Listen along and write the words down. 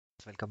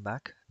Welcome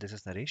back. This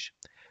is Naresh.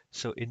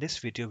 So in this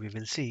video, we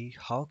will see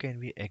how can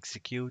we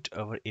execute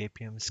our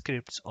Appium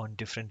scripts on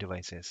different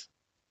devices.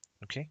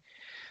 Okay.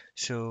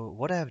 So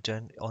what I have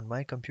done on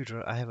my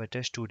computer, I have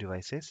attached two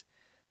devices.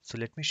 So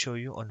let me show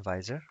you on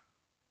Visor.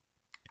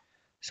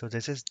 So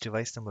this is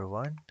device number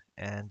one,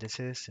 and this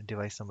is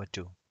device number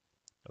two.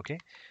 Okay.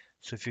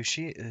 So if you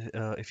see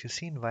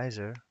in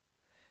Visor,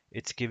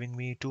 it's giving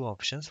me two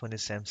options. One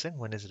is Samsung,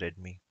 one is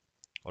Redmi.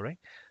 All right.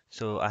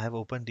 So I have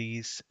opened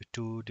these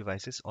two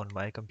devices on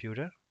my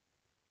computer.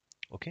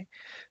 Okay,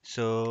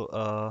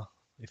 so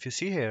if you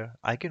see here,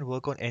 I can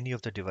work on any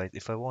of the device.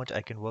 If I want,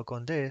 I can work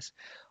on this,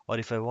 or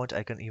if I want,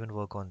 I can even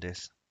work on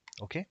this.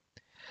 Okay,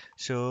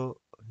 so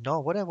now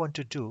what I want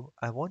to do,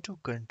 I want to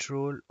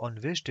control on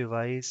which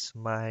device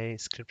my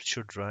script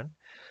should run.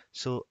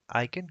 So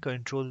I can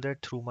control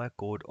that through my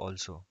code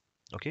also.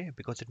 Okay,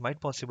 because it might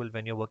possible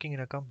when you're working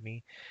in a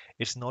company,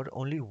 it's not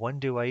only one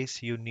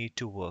device you need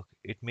to work.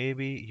 It may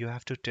be you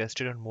have to test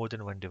it on more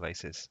than one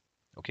devices.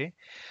 Okay,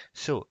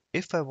 so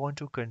if I want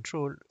to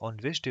control on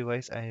which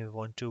device I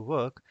want to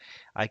work,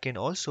 I can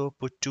also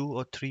put two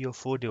or three or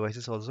four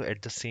devices also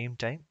at the same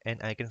time, and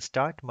I can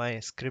start my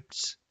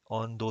scripts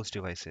on those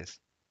devices.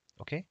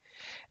 Okay,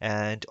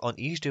 and on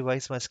each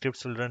device my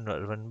scripts will run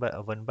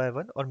one by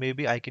one, or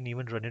maybe I can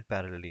even run it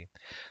parallelly.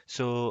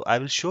 So I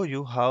will show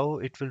you how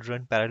it will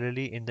run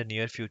parallelly in the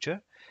near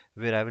future,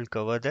 where I will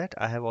cover that.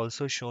 I have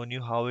also shown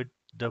you how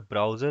the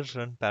browsers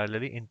run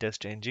parallelly in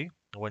TestNG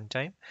one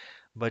time,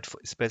 but for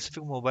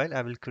specific mobile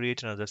I will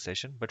create another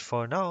session. But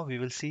for now we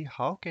will see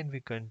how can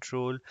we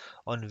control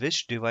on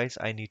which device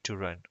I need to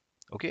run.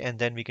 Okay, and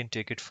then we can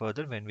take it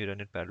further when we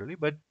run it parallelly,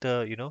 but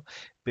the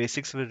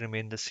basics will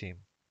remain the same.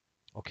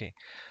 Okay,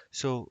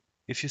 so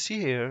if you see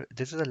here,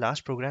 this is the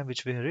last program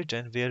which we have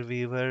written where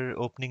we were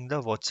opening the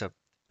WhatsApp.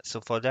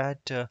 So for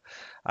that,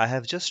 I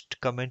have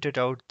just commented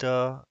out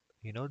the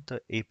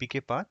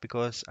APK part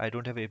because I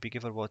don't have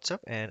APK for WhatsApp,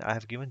 and I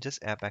have given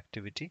just app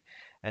activity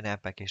and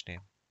app package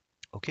name.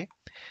 Okay,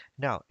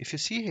 now if you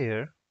see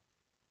here,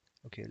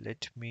 okay,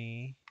 let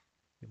me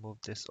remove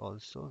this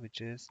also,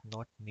 which is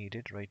not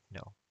needed right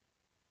now.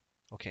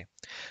 Okay,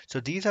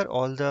 so these are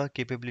all the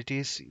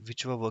capabilities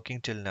which were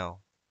working till now.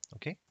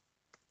 Okay,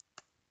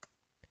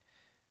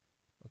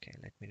 okay,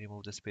 let me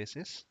remove the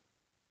spaces.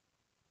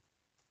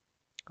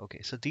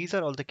 Okay, so these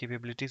are all the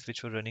capabilities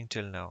which were running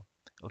till now.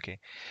 Okay,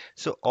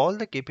 so all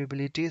the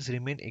capabilities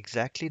remain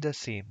exactly the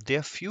same. There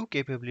are few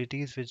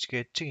capabilities which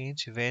get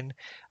changed when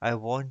I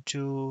want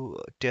to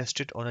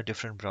test it on a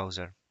different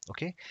browser.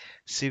 Okay,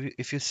 so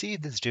if you see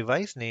this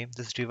device name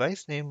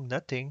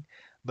nothing,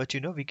 but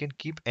we can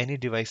keep any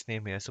device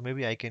name here. So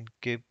maybe I can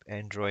keep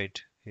Android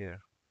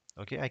here.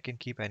 Okay, I can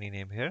keep any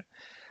name here.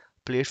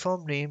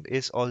 Platform name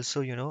is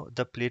also,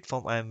 the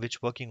platform I am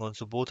which working on.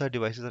 So both our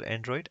devices are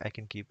Android. I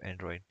can keep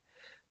Android.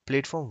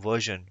 Platform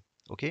version.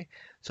 Okay,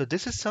 so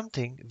this is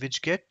something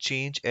which get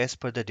changed as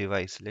per the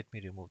device. Let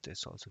me remove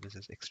this also. This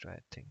is extra, I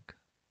think.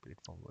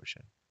 Platform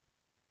version.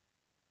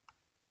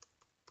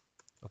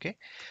 Okay,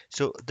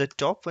 so the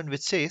top one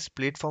which says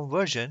platform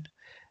version,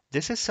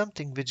 this is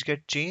something which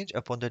get changed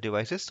upon the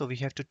devices, so we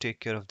have to take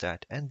care of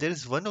that. And there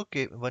is one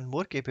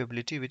more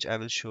capability which I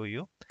will show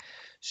you.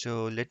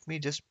 So let me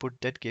just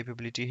put that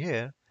capability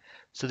here.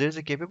 So there is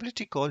a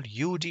capability called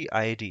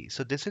UDID.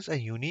 So this is a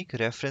unique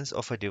reference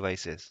of a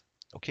devices.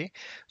 Okay,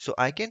 so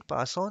I can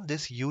pass on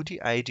this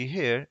UDID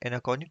here, and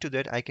according to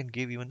that, I can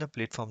give even the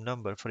platform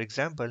number. For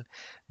example,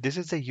 this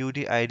is the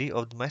UDID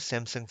of my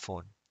Samsung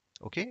phone.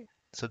 Okay,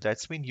 so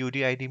that's mean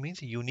UDID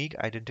means unique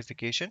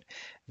identification,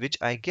 which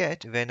I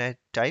get when I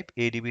type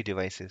ADB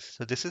devices.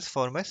 So this is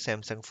for my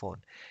Samsung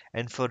phone,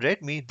 and for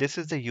Redmi, this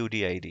is the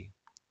UDID.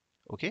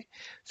 Okay,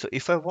 so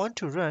if I want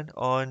to run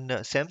on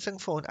Samsung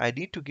phone, I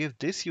need to give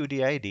this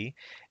UDID.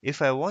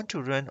 If I want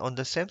to run on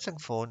the Samsung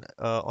phone,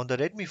 on the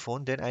Redmi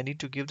phone, then I need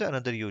to give the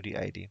another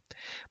UDID.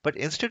 But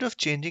instead of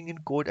changing in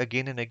code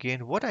again and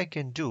again, what I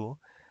can do,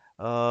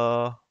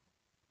 uh,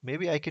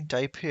 maybe I can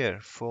type here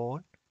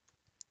phone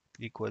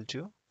equal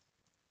to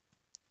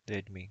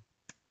Redmi.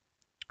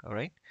 All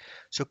right.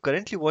 So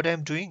currently what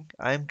I'm doing,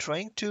 I'm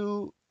trying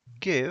to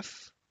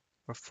give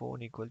a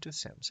phone equal to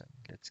Samsung.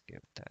 Let's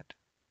give that.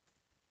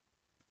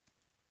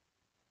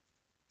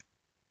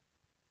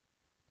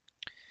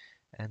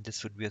 And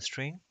this would be a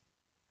string.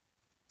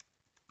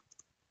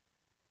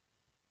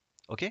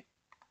 Okay.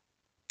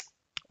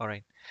 All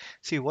right.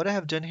 See what I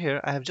have done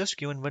here, I have just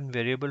given one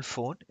variable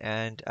phone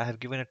and I have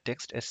given a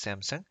text as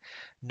Samsung.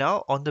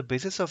 Now on the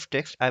basis of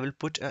text, I will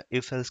put a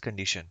if else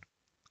condition.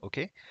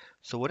 Okay.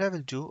 So what I will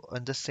do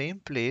on the same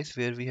place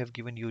where we have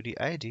given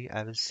UDID,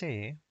 I will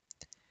say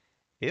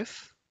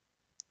if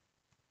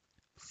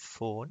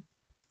phone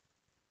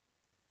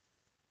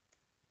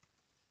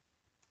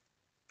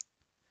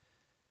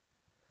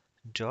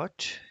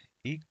dot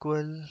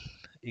equal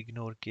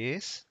ignore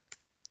case.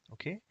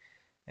 Okay.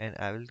 And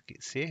I will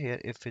say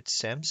here if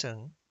it's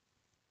Samsung.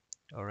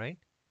 All right.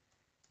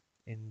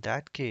 In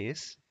that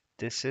case,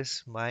 this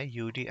is my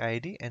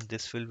UDID and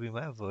this will be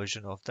my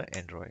version of the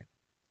Android.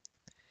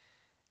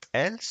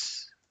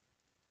 Else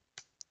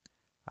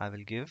I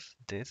will give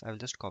this, I will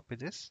just copy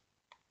this.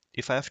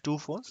 If I have two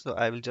phones, so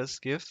I will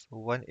just give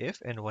one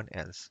if and one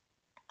else.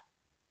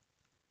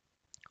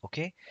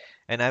 Okay.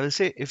 And I will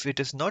say if it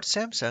is not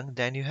Samsung,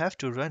 then you have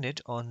to run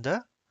it on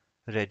the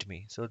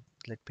Redmi. So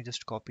let me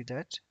just copy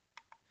that.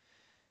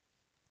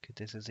 Okay,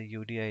 this is the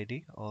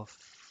UDID of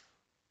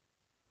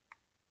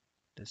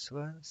this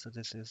one. So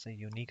this is the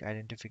unique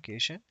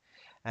identification.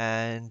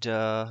 And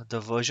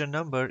the version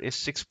number is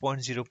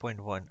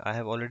 6.0.1. I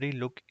have already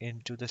looked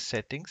into the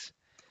settings.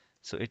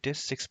 So it is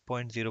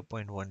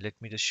 6.0.1.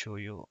 Let me just show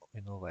you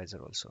in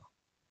Visor also.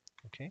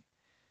 Okay.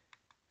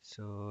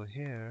 So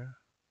here,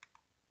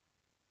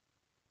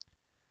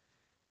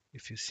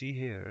 if you see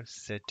here,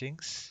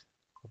 settings,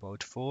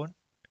 about phone,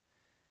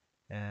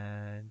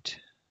 and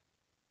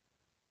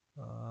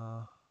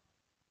uh,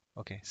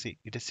 okay, see,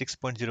 it is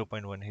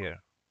 6.0.1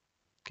 here.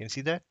 Can you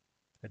see that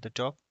at the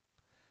top?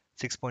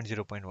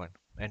 6.0.1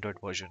 Android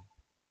version.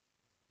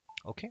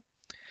 Okay.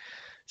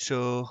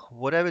 So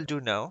what I will do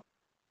now,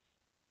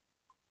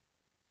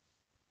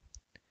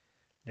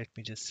 let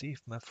me just see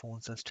if my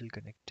phones are still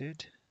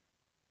connected.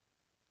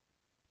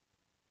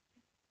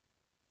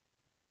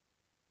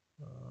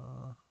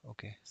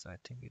 Okay, so I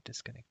think it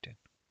is connected.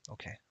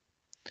 Okay,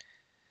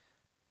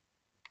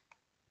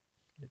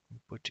 let me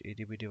put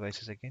ADB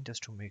devices again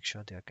just to make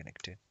sure they are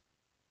connected.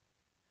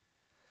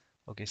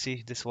 Okay,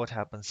 see, this is what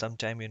happens.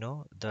 Sometime,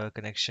 the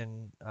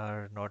connection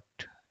are not,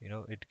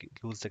 it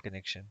lose the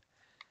connection.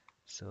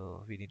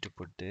 So we need to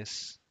put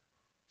this.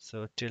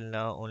 So till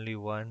now only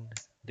one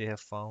they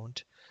have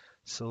found.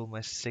 So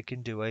my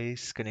second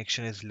device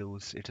connection is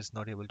loose. It is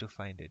not able to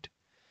find it.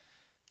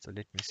 So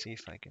let me see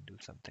if I can do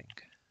something.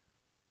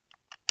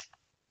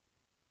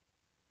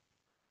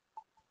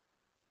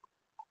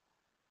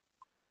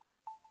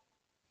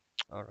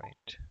 All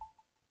right.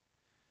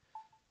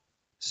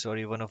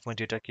 Sorry, one of my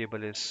data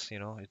cable is,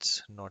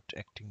 it's not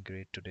acting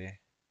great today.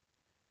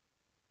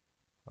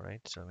 All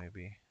right, so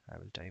maybe I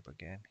will type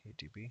again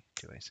ATB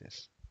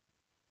devices.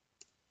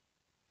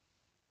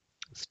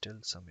 Still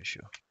some issue.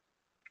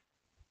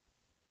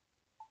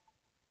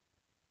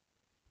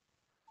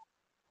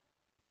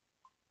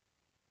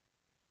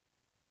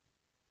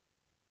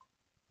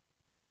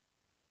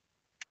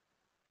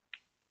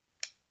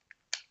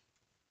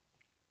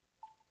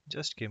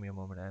 Just give me a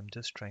moment. I'm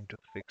just trying to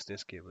fix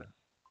this cable.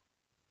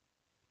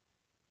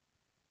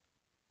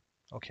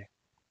 Okay.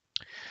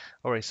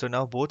 All right, so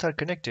now both are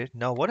connected.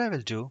 Now what I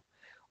will do,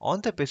 on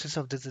the basis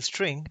of this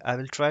string, I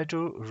will try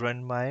to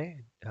run my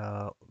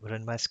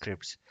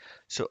scripts.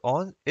 So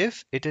on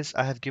if it is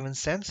I have given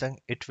Samsung,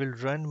 it will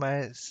run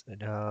my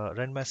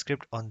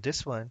script on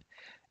this one.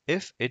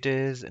 If it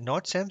is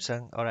not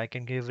Samsung or I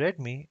can give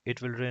Redmi,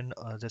 it will run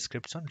the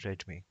scripts on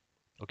Redmi.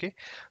 Okay,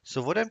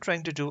 so what I'm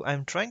trying to do,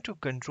 I'm trying to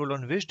control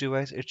on which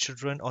device it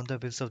should run on the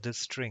basis of this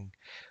string.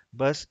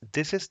 But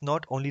this is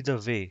not only the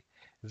way.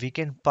 We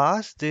can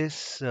pass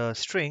this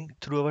string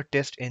through our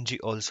test ng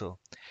also.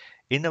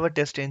 In our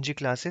test ng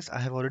classes, I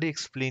have already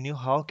explained you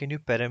how can you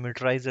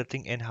parameterize the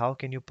thing and how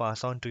can you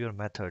pass on to your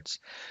methods.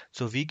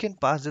 So we can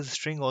pass this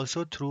string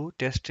also through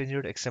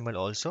test.xml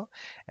also.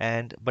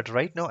 And but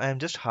right now I am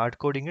just hard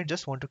coding it,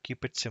 just want to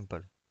keep it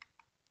simple.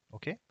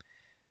 Okay.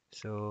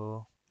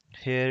 So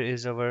here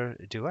is our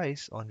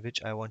device on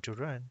which I want to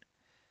run.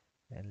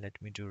 And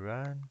let me do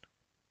run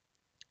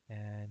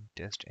and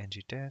test ng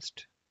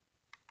test.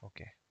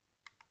 Okay.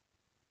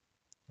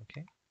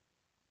 Okay.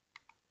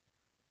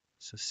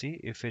 So see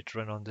if it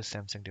run on the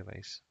Samsung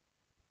device.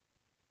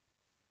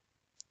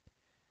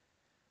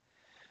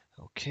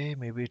 Okay,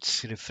 maybe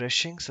it's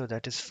refreshing, so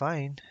that is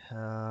fine.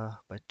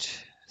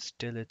 But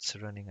still it's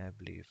running, I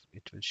believe.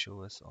 It will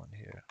show us on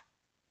here.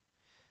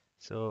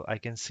 So I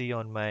can see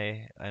on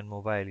my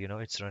mobile,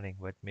 it's running,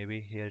 but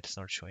maybe here it's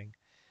not showing.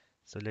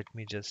 So let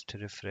me just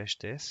refresh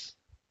this.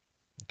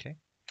 Okay.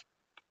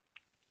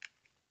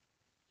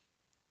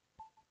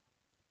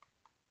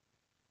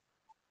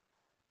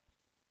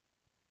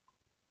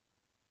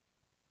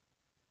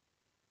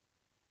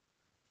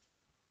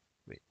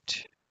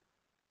 Wait.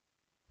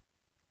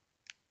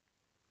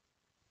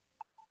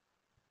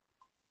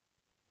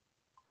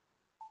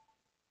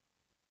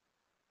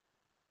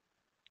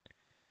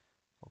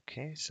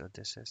 Okay, so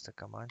this is the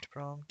command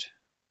prompt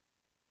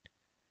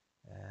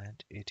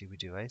and ATB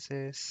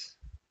devices.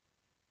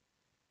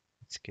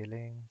 It's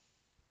killing.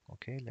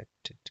 Okay, let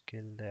it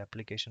kill the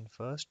application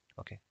first.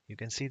 Okay, you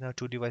can see now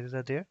two devices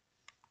are there.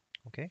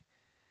 Okay,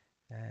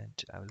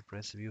 and I will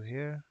press view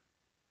here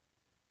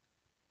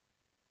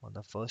on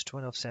the first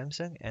one of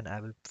Samsung and I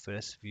will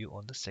press view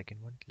on the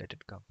second one. Let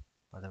it come.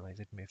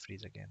 Otherwise it may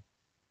freeze again.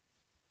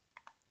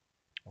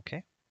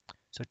 Okay,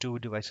 so two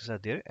devices are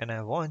there and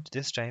I want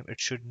this time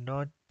it should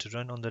not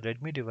run on the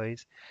Redmi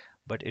device,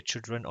 but it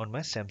should run on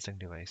my Samsung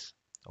device.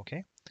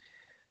 Okay,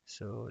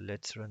 so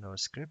let's run our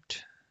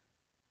script.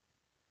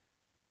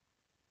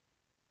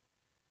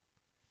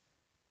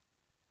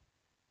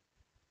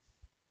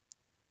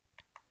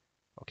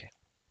 Okay,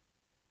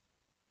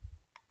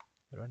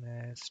 run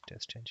as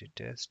test ng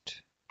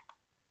test.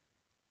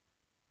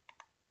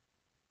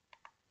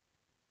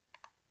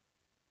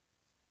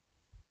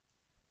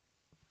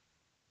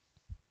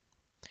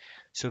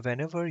 So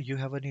whenever you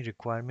have any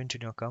requirement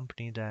in your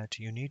company that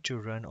you need to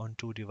run on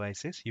two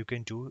devices, you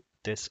can do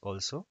this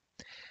also.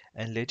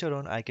 And later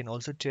on, I can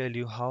also tell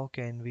you how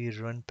can we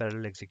run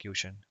parallel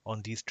execution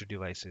on these two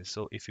devices.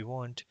 So if you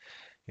want,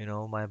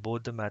 my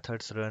both the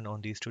methods run on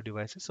these two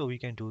devices, so we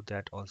can do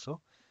that also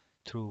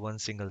through one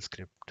single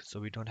script. So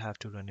we don't have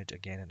to run it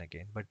again and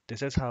again. But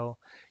this is how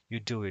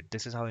you do it.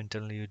 This is how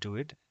internally you do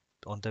it.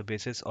 On the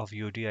basis of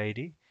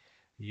UDID,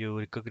 you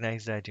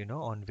recognize that,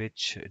 on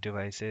which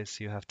devices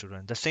you have to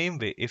run. The same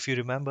way, if you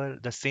remember,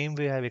 the same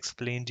way I've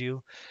explained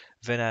you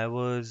when I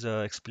was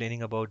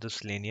explaining about the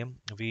Selenium,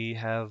 we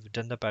have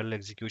done the parallel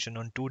execution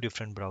on two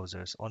different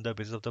browsers on the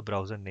basis of the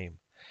browser name.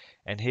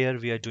 And here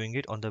we are doing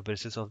it on the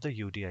basis of the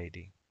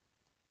UDID.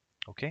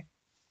 Okay,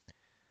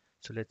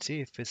 so let's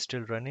see if it's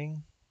still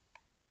running.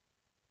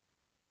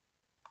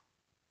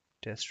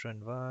 Test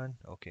run one.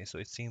 Okay, so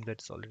it seems that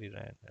it's already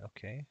ran.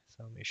 Okay,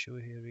 some issue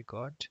here we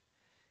got.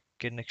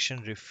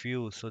 Connection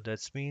refused. So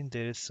that's mean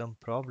there is some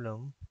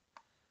problem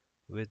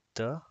with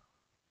the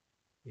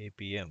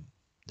APM.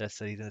 That's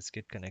the reason it's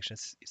get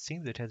connections. It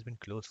seems it has been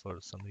closed for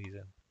some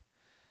reason.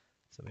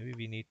 So maybe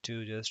we need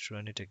to just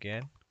run it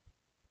again.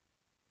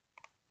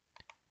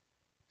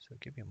 So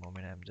give me a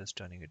moment. I'm just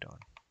turning it on.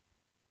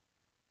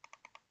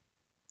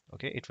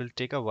 Okay, it will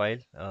take a while.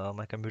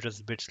 My computer is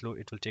a bit slow.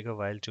 It will take a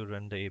while to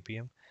run the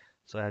APM.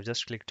 So I have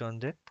just clicked on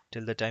that.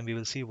 Till the time we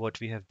will see what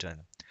we have done.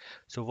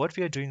 So what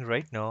we are doing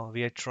right now,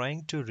 we are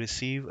trying to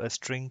receive a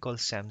string called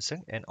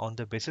Samsung, and on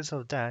the basis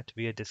of that,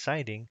 we are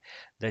deciding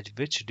that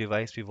which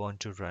device we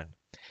want to run.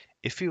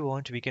 If we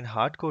want, we can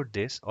hard code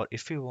this, or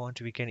if we want,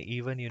 we can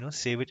even,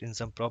 save it in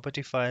some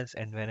property files,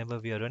 and whenever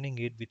we are running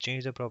it, we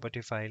change the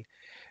property file.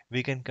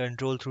 We can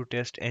control through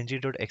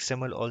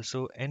testng.xml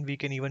also, and we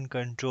can even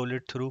control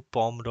it through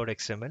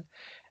pom.xml,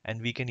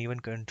 and we can even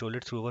control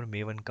it through our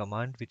maven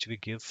command, which we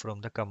give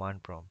from the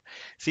command prompt.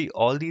 See,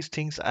 all these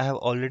things I have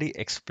already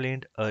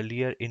explained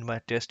earlier in my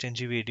testng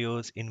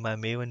videos, in my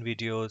maven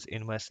videos,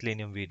 in my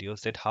selenium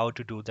videos, that how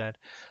to do that,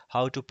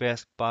 how to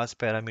pass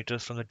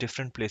parameters from the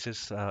different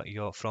places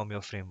from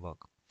your framework.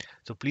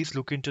 So please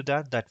look into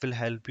that. That will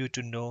help you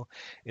to know,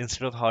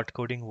 instead of hard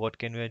coding, what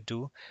can we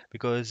do,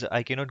 because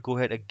I cannot go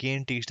ahead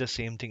again teach the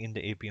same thing in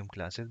the APM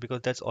classes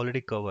because that's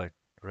already covered,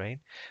 right?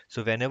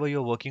 So whenever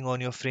you're working on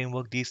your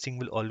framework, these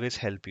things will always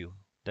help you.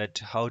 That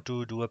how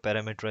to do a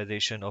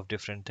parameterization of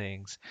different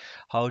things,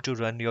 how to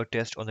run your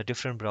test on the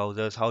different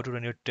browsers, how to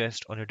run your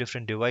test on your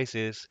different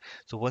devices.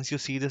 So once you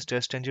see this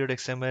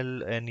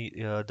test.xml and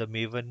the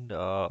Maven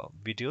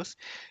videos,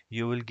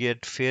 you will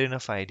get fair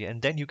enough idea, and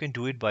then you can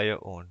do it by your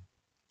own.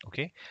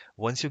 Okay,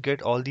 once you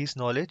get all these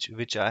knowledge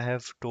which I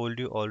have told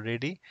you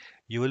already,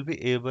 you will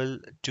be able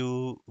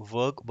to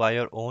work by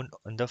your own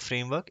on the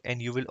framework, and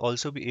you will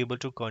also be able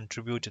to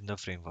contribute in the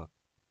framework.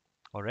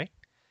 All right,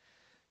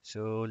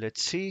 so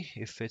let's see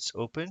if it's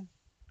open.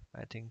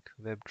 I think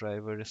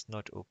WebDriver is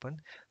not open,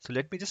 so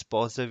let me just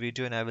pause the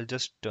video and I will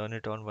just turn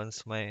it on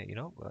once my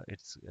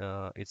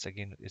it's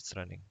again it's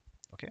running.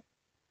 Okay,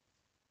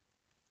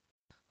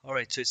 all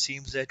right, so it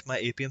seems that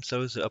my APM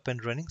server is up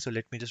and running, so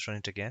let me just run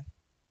it again.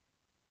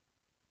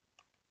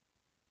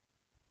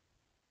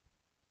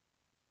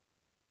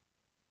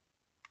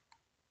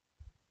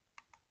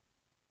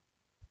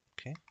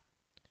 Okay,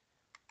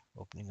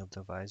 opening up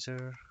the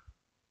visor.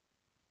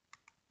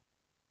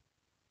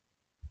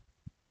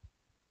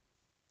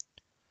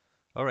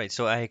 All right,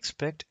 so I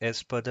expect,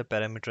 as per the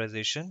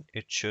parameterization,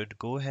 it should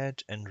go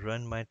ahead and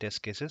run my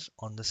test cases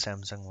on the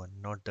Samsung one,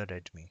 not the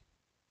Redmi.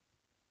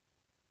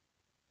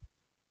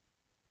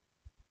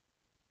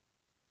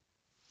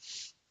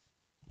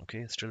 Okay,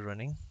 it's still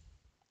running.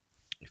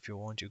 If you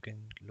want, you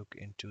can look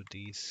into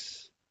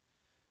these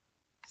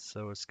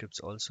server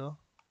scripts also.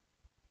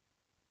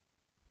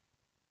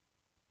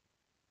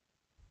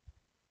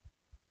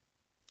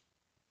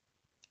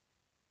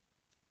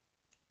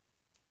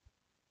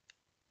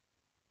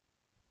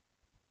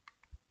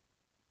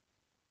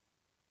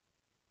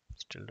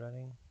 Still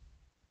running.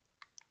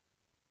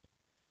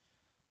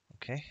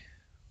 Okay.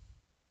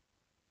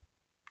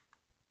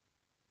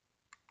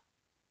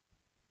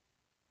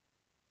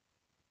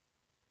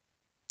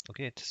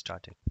 Okay, it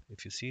started.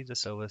 If you see, the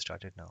server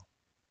started now,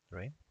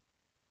 right?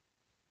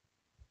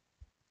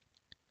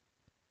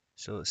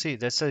 So see,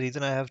 that's the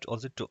reason I have to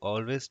also to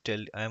always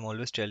tell, I am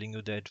always telling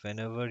you that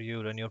whenever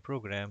you run your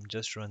program,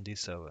 just run the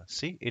server.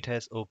 See, it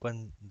has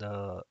opened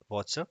the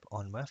WhatsApp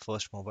on my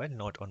first mobile,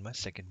 not on my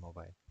second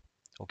mobile.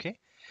 Okay,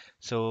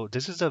 so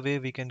this is the way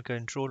we can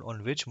control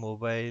on which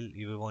mobile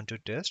you want to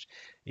test,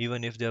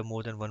 even if there are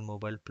more than one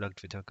mobile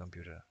plugged with your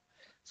computer.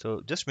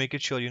 So just make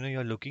it sure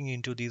you're looking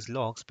into these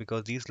logs,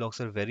 because these logs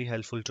are very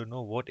helpful to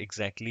know what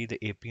exactly the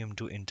APM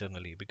do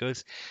internally.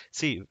 Because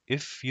see,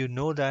 if you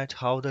know that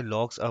how the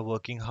logs are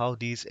working, how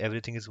these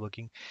everything is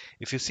working,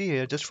 if you see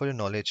here, just for your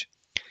knowledge,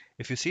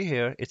 if you see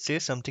here, it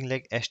says something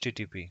like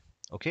HTTP,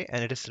 okay,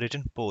 and it is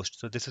written post.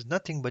 So this is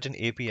nothing but an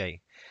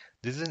API.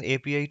 This is an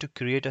API to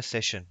create a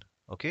session.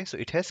 Okay, so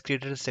it has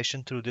created a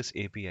session through this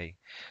API.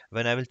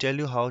 When I will tell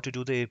you how to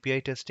do the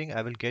API testing,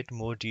 I will get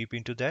more deep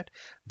into that.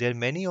 There are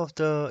many of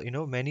the,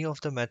 many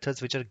of the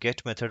methods which are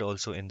get method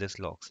also in this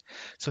logs.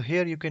 So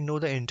here you can know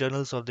the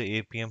internals of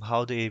the APM,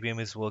 how the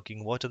APM is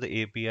working, what are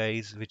the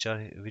APIs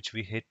which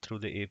we hit through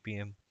the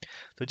APM.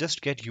 So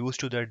just get used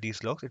to that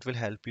these logs. It will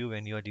help you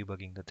when you are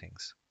debugging the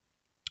things.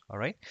 All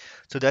right.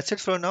 So that's it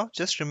for now.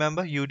 Just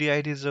remember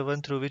UDID is the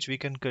one through which we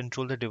can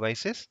control the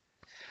devices.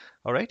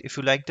 All right. If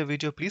you like the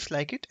video, please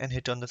like it and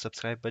hit on the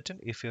subscribe button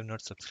if you have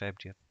not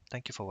subscribed yet.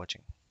 Thank you for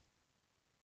watching.